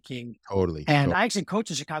decision making. Totally. And I actually coached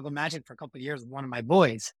the Chicago Magic for a couple of years with one of my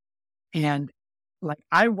boys. And like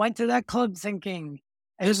I went to that club thinking,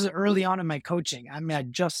 and this is early on in my coaching. I mean,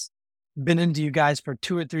 I'd just been into you guys for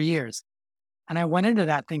 2 or 3 years. And I went into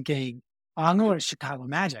that thinking, oh, I'm going to Chicago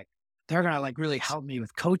Magic. They're going to like really help me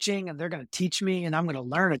with coaching and they're going to teach me and I'm going to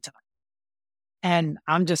learn a ton. And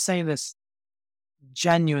I'm just saying this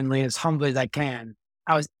genuinely as humbly as I can.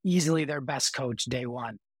 I was easily their best coach day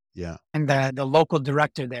one. Yeah. And the local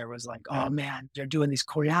director there was like, oh man, they're doing these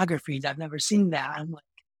choreographies. I've never seen that. I'm like,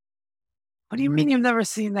 what do you mean you've never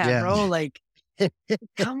seen that, Yeah. bro? Like,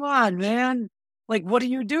 come on, man. Like, what do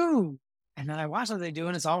you do? And then I watch what they do,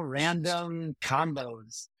 and it's all random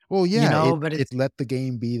combos, Well, you yeah, know, but it's it's let the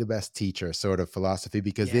game be the best teacher sort of philosophy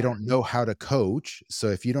because they yeah, don't know how to coach. So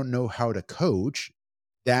if you don't know how to coach,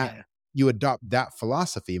 that yeah, you adopt that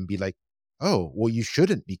philosophy and be like, "Oh, well, you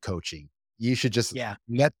shouldn't be coaching. You should just yeah.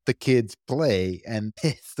 let the kids play." And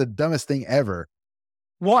it's the dumbest thing ever.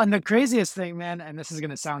 Well, and the craziest thing, man, and this is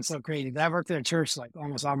gonna sound so crazy, but I worked at a church like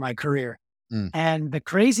almost all my career. Mm, And the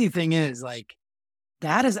crazy thing is, like,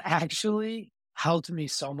 that has actually helped me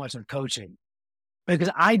so much in coaching because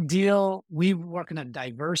we work in a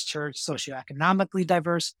diverse church, socioeconomically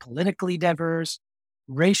diverse, politically diverse,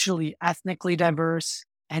 racially, ethnically diverse.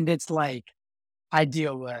 And it's like, I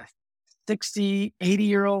deal with 60,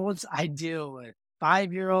 80-year olds, I deal with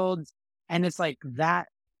 5-year olds. And it's like that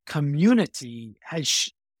community has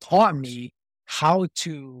taught me how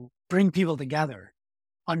to bring people together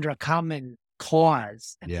under a common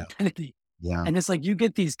cause and yeah, identity. yeah, And it's like you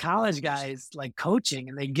get these college guys like coaching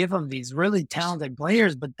and they give them these really talented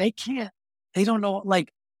players, but they don't know.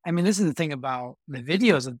 Like, I mean, this is the thing about the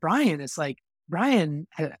videos of Brian. It's like Brian,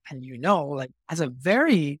 and you know, like has a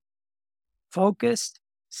very focused,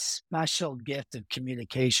 special gift of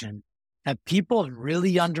communication that people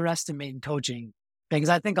really underestimate in coaching. Because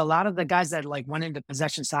I think a lot of the guys that like went into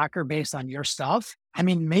possession soccer based on your stuff, I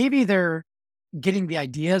mean, maybe they're getting the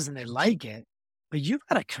ideas and they like it, but you've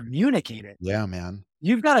got to communicate it. yeah, man.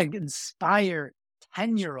 You've got to inspire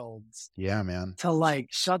 10-year-olds Yeah, man. to like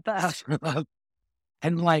shut the F up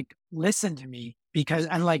and like listen to me because,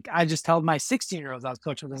 and like, I just told my 16-year-olds I was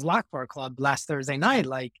coaching with this Lockport club last Thursday night,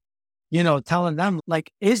 like, you know, telling them,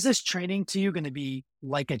 like, is this training to you going to be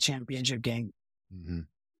like a championship game? Mhm.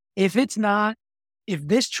 If it's not, if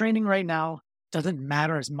this training right now doesn't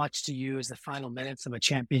matter as much to you as the final minutes of a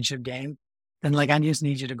championship game, then like I just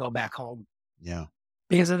need you to go back home Yeah.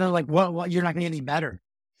 because then they're like, what? You're not going to get any better.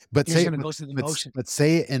 But You're just say going to go through the motion. but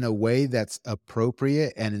say it in a way that's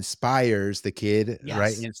appropriate and inspires the kid,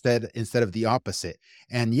 right? Yes. Instead of the opposite.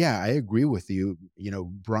 And yeah, I agree with you. You know,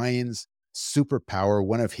 Brian's superpower,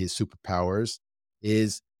 one of his superpowers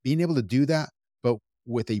is being able to do that, but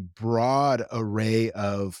with a broad array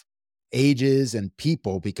of ages and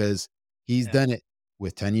people because he's Yeah. done it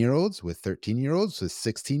with 10-year-olds, with 13-year-olds, with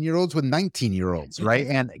 16-year-olds, with 19-year-olds, right?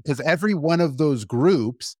 And because every one of those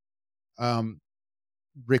groups um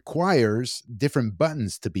requires different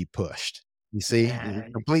buttons to be pushed. You see? Yeah.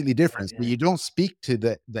 Completely Yeah. different. So Yeah. you don't speak to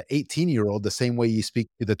the 18-year-old the same way you speak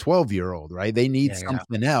to the 12-year-old, right? They need Yeah. Yeah.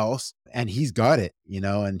 something else, and he's got it,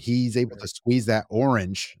 and he's able to Sure. squeeze that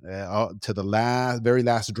orange, to the very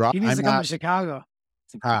last drop. He needs I'm to come not to Chicago.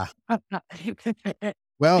 ah,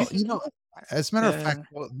 well, as a matter of fact, Yeah.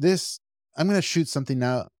 well, I'm gonna shoot something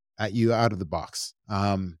out at you out of the box.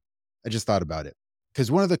 I just thought about it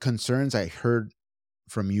because one of the concerns I heard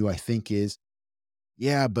from you, I think, is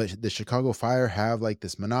yeah, but the Chicago Fire have like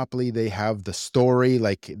this monopoly. They have the story,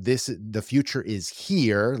 like the future is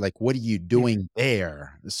here. Like, what are you Yeah. doing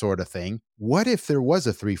there? Sort of thing. What if there was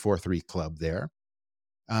a 343 club there?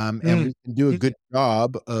 And Mm. we can do a good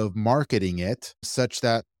job of marketing it such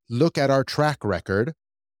that look at our track record.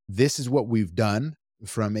 This is what we've done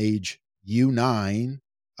from age U9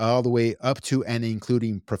 all the way up to and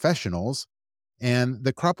including professionals. And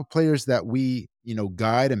the crop of players that we,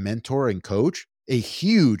 guide and mentor and coach, a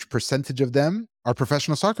huge percentage of them are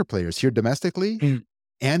professional soccer players here domestically Mm.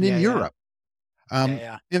 and in Yeah, yeah, Europe. yeah, Um,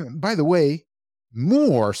 yeah. and by the way,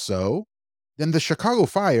 more so than the Chicago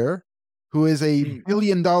Fire, who is a Mm.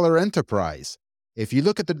 billion-dollar enterprise. If you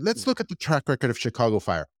look at let's Mm. look at the track record of Chicago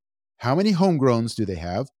Fire. How many homegrowns do they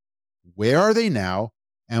have? Where are they now?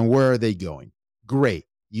 And where are they going? Great.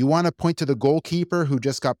 You want to point to the goalkeeper who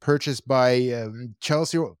just got purchased by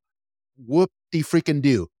Chelsea? Whoop de freaking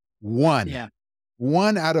do. One. Yeah,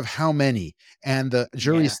 One out of how many? And the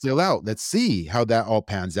jury's yeah, still out. Let's see how that all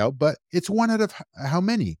pans out. But it's one out of how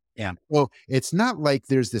many? yeah. Well, it's not like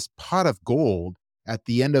there's this pot of gold at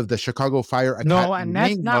the end of the Chicago Fire No, Academy and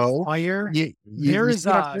that's not rainbow. fire. There You is see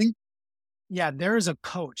what I'm a saying? Yeah, there is a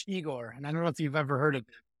coach, Igor, and I don't know if you've ever heard of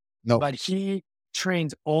him, No. but he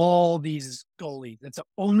trains all these goalies. That's the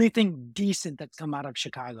only thing decent that's come out of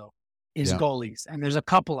Chicago is Yeah. goalies, and there's a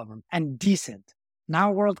couple of them, and decent,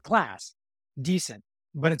 not world class, decent,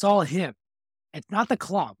 but it's all him. It's not the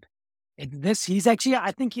club. I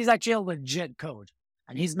think he's actually a legit coach,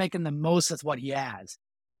 and he's making the most of what he has.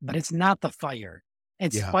 But it's not the Fire.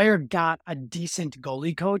 It's Yeah. Fire got a decent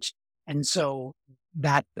goalie coach, and so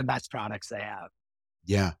that's the best products they have.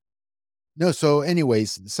 Yeah. No, so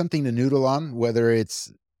anyways, something to noodle on, whether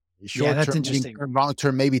it's Yeah, short that's term, medium interesting. term, long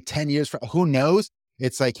term, maybe 10 years from who knows?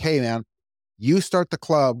 It's like, hey man, you start the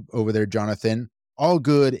club over there, Jonathan. All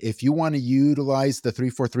good. If you want to utilize the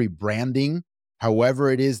 343 branding, however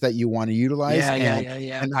it is that you want to utilize, Yeah, yeah, yeah,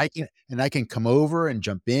 yeah. and I can come over and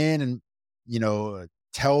jump in and you know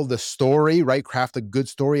tell the story, right? Craft a good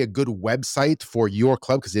story, a good website for your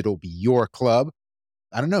club because it'll be your club.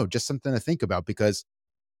 I don't know, just something to think about because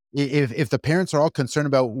if the parents are all concerned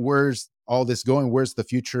about where's all this going, where's the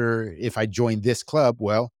future if I join this club,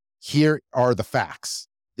 well, here are the facts.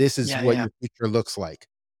 This is Yeah, what yeah. your future looks like.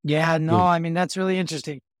 Yeah, no, Boom. I mean, that's really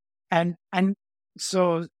interesting. And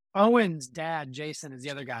so Owen's dad, Jason, is the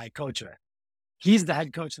other guy I coach with. He's the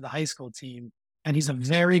head coach of the high school team, and he's a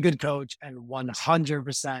very good coach and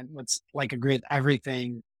 100% let's like agree with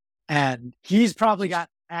everything. And he's probably got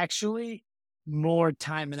actually more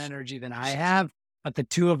time and energy than I have, but the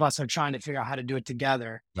two of us are trying to figure out how to do it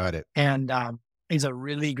together. Got it. And he's a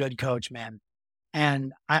really good coach, man.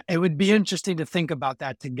 And it would be interesting to think about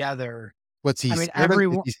that together. What's he I mean, scared of?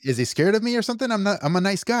 everyone. Is he scared of me or something? I'm a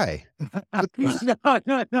nice guy. No,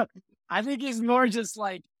 no, no. I think he's more just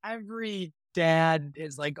like every dad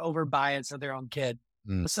is like over biased of their own kid.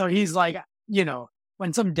 Mm, So he's like,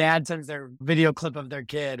 when some dad sends their video clip of their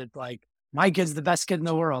kid, it's like, my kid's the best kid in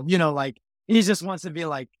the world. Like he just wants to be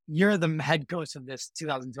like, you're the head coach of this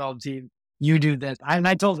 2012 team. You do this. And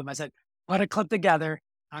I told him, I said, put a clip together.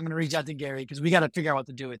 I'm going to reach out to Gary because we got to figure out what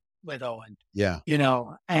to do with Owen, yeah.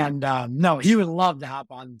 and no, he would love to hop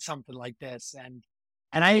on something like this. And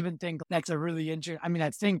I even think that's a really interesting, I mean, I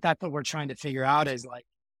think that's what we're trying to figure out is like,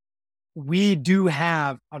 we do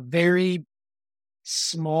have a very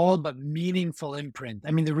small but meaningful imprint.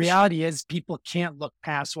 I mean, the reality is people can't look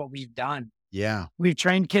past what we've done. Yeah. We've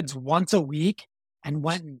trained kids once a week and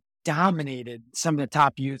went and dominated some of the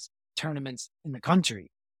top youth tournaments in the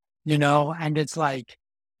country, and it's like,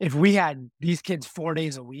 if we had these kids 4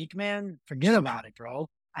 days a week, man, forget about it, bro.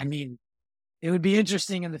 I mean, it would be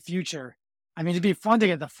interesting in the future. I mean, it'd be fun to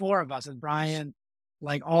get the four of us with Brian,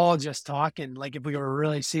 like all just talking, like if we were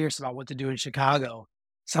really serious about what to do in Chicago,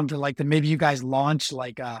 something like that. Maybe you guys launched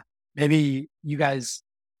maybe you guys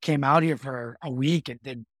came out here for a week and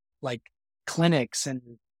did like clinics and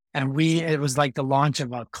it was like the launch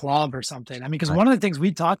of a club or something. I mean, because Right. one of the things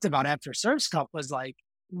we talked about after Surf's Cup was like,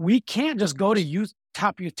 we can't just go to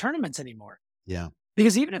top youth tournaments anymore. Yeah.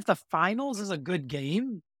 Because even if the finals is a good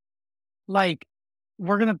game, like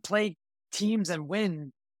we're going to play teams and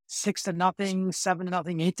win 6-0, 7-0,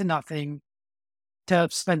 8-0 to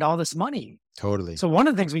spend all this money. Totally. So one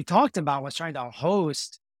of the things we talked about was trying to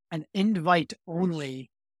host an invite only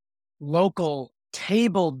local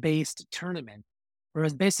table based tournament where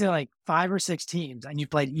it's basically like 5 or 6 teams and you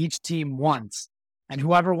played each team once and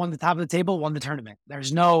whoever won the top of the table won the tournament.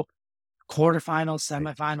 There's no quarterfinals,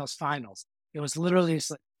 semifinals, finals. It was literally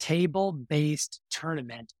just a table-based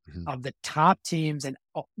tournament Mhm. of the top teams, and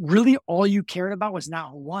really all you cared about was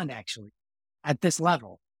not who won, actually, at this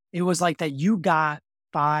level. It was like that you got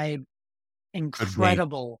 5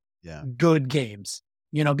 incredible Yeah. good games,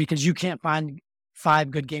 because you can't find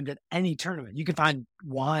 5 good games at any tournament. You can find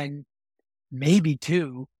 1, maybe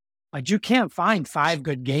 2, but you can't find 5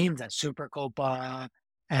 good games at Supercopa,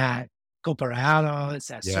 at Copa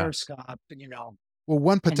Reales, at Yeah. Surf's Cup,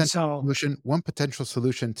 Well, And so, one potential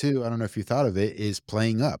solution too, I don't know if you thought of it, is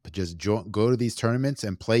playing up. Just go to these tournaments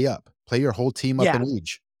and play up. Play your whole team up in yeah,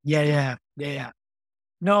 age. yeah.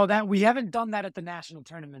 No, that we haven't done that at the national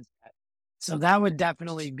tournaments yet. So that would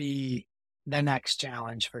definitely be the next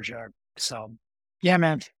challenge for sure. So, yeah,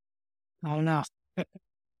 man, I don't know.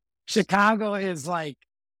 Chicago is like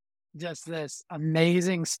just this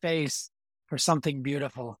amazing space for something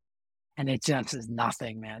beautiful, and it just is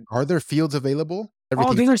nothing, man. Are there fields available?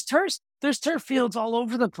 Oh, Everything's there's turf fields all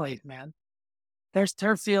over the place, man. There's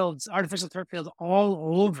turf fields, artificial turf fields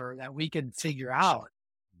all over that we could figure out.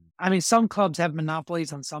 I mean, some clubs have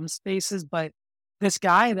monopolies on some spaces, but this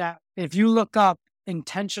guy that if you look up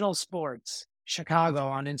intentional sports Chicago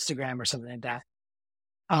on Instagram or something like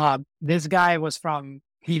that, this guy was from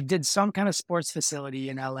he did some kind of sports facility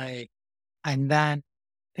in LA and then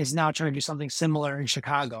is now trying to do something similar in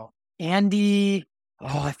Chicago. Andy,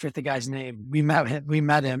 oh, I forget the guy's name. We met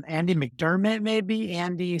him. Andy McDermott, maybe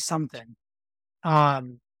Andy something.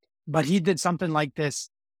 Um, but he did something like this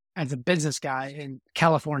as a business guy in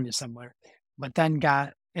California somewhere, but then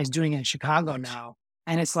got is doing it in Chicago now.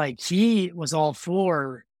 And it's like he was all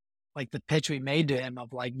for like the pitch we made to him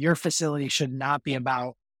of like your facility should not be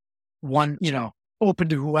about one, open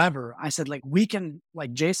to whoever. I said like we can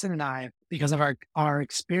like Jason and I, because of our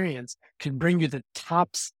experience, can bring you the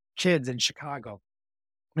top kids in Chicago.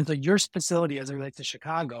 And so your facility as it relates to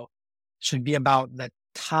Chicago should be about the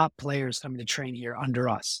top players coming to train here under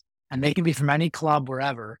us. And they can be from any club,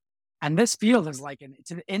 wherever. And this field is like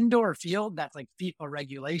it's an indoor field that's like FIFA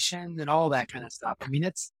regulation and all that kind of stuff. I mean,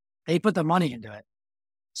 they put the money into it.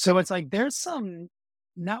 So it's like there's some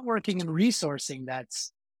networking and resourcing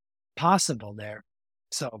that's possible there.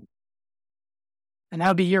 So, and that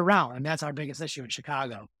would be year round. And that's our biggest issue in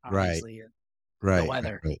Chicago, right, obviously, the right, right,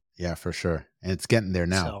 weather. right. Yeah, for sure. And it's getting there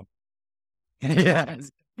now. So, yeah,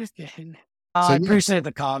 it's getting. So I yeah, appreciate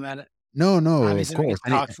the comment. no, no, of Obviously, we course. could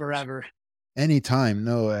talk forever. Anytime.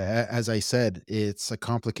 No, as I said, it's a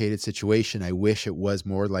complicated situation. I wish it was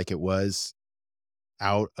more like it was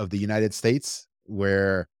out of the United States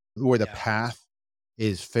where the Yeah, path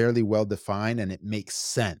is fairly well defined and it makes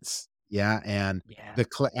sense. Yeah, and yeah,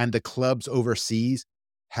 the clubs overseas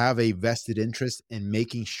have a vested interest in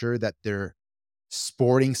making sure that their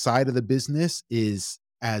sporting side of the business is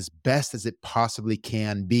as best as it possibly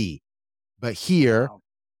can be. But here, wow,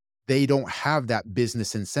 they don't have that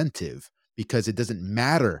business incentive because it doesn't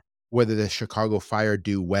matter whether the Chicago Fire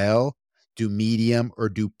do well, do medium, or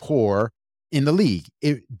do poor in the league.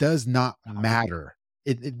 It does not wow, matter.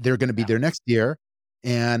 They're going to be yeah, there next year,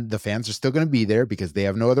 and the fans are still going to be there because they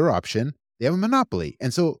have no other option. They have a monopoly.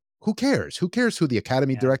 And so who cares? Who cares who the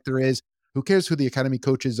academy yeah, director is? Who cares who the academy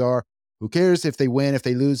coaches are? Who cares if they win, if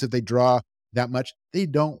they lose, if they draw? That much. They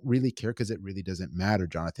don't really care because it really doesn't matter,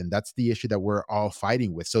 Jonathan. That's the issue that we're all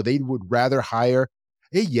fighting with. So they would rather hire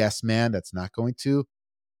a yes man that's not going to,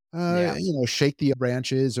 yeah, shake the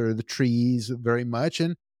branches or the trees very much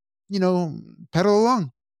and, you know, pedal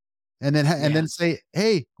along. And yeah, then say,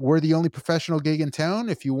 hey, we're the only professional gig in town.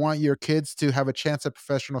 If you want your kids to have a chance at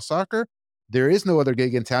professional soccer, there is no other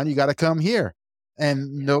gig in town. You got to come here.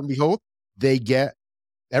 And yeah. lo and behold, they get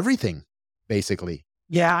everything, basically.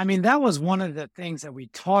 Yeah, I mean, that was one of the things that we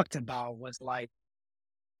talked about was like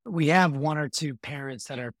we have one or two parents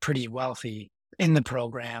that are pretty wealthy in the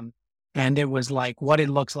program, and it was like what it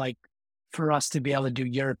looks like for us to be able to do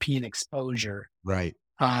European exposure. Right.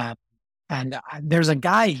 Uh, and there's a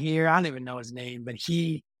guy here, I don't even know his name, but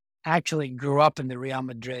he actually grew up in the Real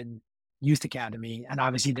Madrid youth academy and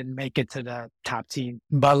obviously didn't make it to the top team.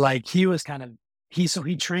 But like he was kind of he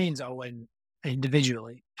trains Owen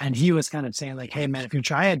individually. And he was kind of saying, like, hey man, if your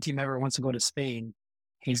triad team ever wants to go to Spain,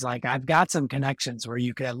 he's like, I've got some connections where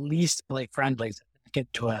you could at least play friendlies,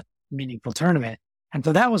 get to a meaningful tournament. And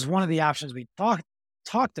so that was one of the options we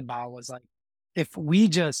talked about was like if we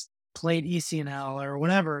just played ECNL or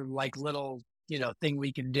whatever like little, thing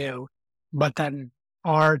we can do, but then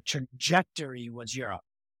our trajectory was Europe.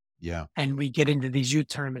 Yeah. And we get into these youth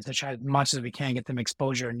tournaments to try as much as we can get them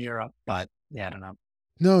exposure in Europe. But yeah, I don't know.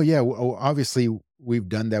 No, yeah. Obviously, we've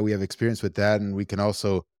done that. We have experience with that, and we can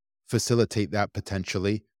also facilitate that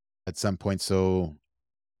potentially at some point. So,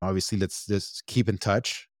 obviously, let's just keep in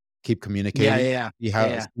touch, keep Yeah, communicating, yeah, yeah,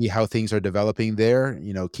 yeah, see how things are developing there.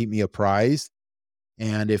 Keep me apprised.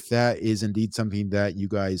 And if that is indeed something that you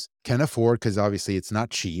guys can afford, because obviously it's not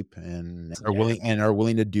cheap, and yeah. are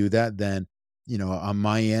willing to do that, then on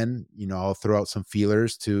my end, I'll throw out some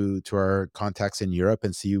feelers to our contacts in Europe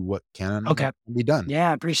and see what can Okay. be done. Yeah,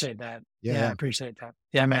 I appreciate that. Yeah, Yeah, I yeah. appreciate that.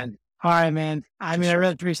 Yeah, man. All right, man. I mean, I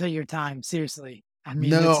really appreciate your time. Seriously. I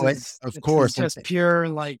mean, No, of this is course. just pure,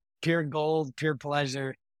 like pure gold, pure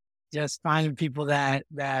pleasure. Just finding people that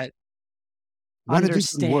Want to do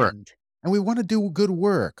good work, understand. and we want to do good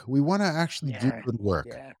work. We want to actually do Yeah, good work.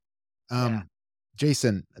 yeah, yeah. Um,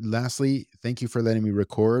 Jason, lastly, thank you for letting me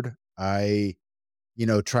record. I,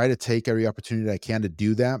 try to take every opportunity I can to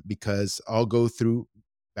do that because I'll go through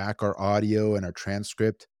back our audio and our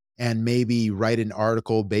transcript and maybe write an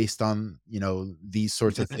article based on, these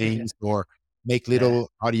sorts of Yeah, things or make yeah. little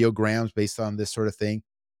audiograms based on this sort of thing.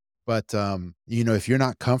 But, if you're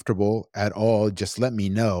not comfortable at all, just let me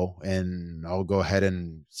know and I'll go ahead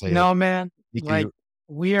and say, "Okay, No, man, you like, can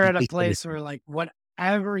we are at a erase place everything." where, like,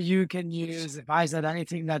 whatever you can use, if I said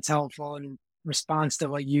anything that's helpful in response to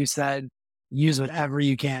what you said, use whatever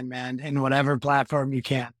you can, man, in whatever platform you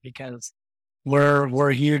can, because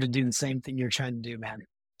we're here to do the same thing you're trying to do, man.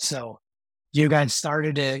 So, you guys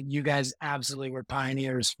started it. You guys absolutely were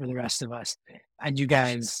pioneers for the rest of us, and you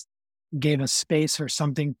guys gave us space for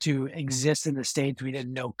something to exist in the States we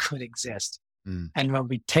didn't know could exist. Mm. And when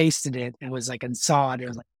we tasted it, it was like and saw it, it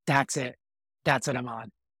was like, that's it. That's what I'm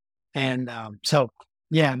on. And so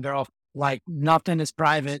yeah, they're all like nothing is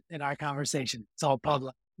private in our conversation. It's all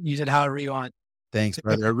public. Use it however you want. Thanks,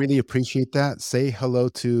 brother. I really appreciate that. Say hello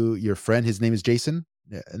to your friend. His name is Jason.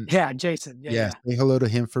 Yeah, and Yeah, Jason. Yeah, yeah, yeah. say hello to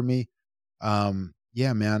him for me.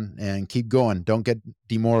 Yeah, man, and keep going. Don't get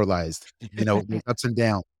demoralized. There's ups and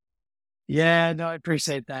downs. Yeah, no, I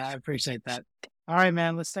appreciate that. I appreciate that. All right,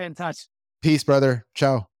 man. Let's stay in touch. Peace, brother.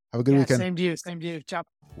 Ciao. Have a good Yeah, weekend. same to you. Same to you. Ciao.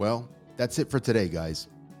 Well, that's it for today, guys.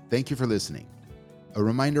 Thank you for listening. A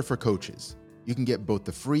reminder for coaches, you can get both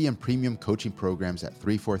the free and premium coaching programs at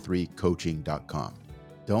 343coaching.com.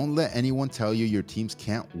 Don't let anyone tell you your teams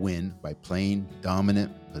can't win by playing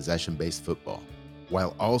dominant, possession-based football,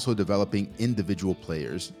 while also developing individual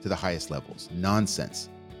players to the highest levels. Nonsense.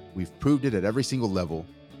 We've proved it at every single level,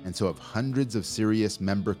 and so have hundreds of serious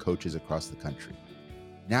member coaches across the country.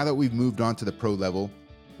 Now that we've moved on to the pro level,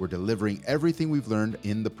 we're delivering everything we've learned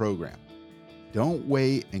in the program. Don't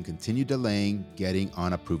wait and continue delaying getting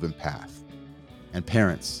on a proven path. And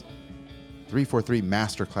parents,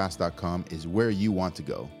 343masterclass.com is where you want to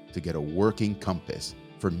go to get a working compass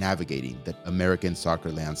for navigating the American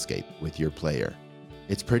soccer landscape with your player.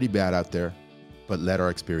 It's pretty bad out there, but let our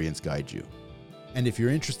experience guide you. And if you're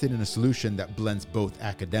interested in a solution that blends both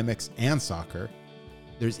academics and soccer,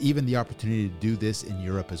 there's even the opportunity to do this in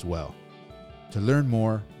Europe as well. To learn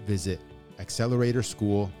more, visit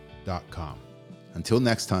acceleratorschool.com. Until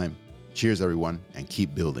next time, cheers everyone, and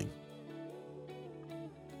keep building.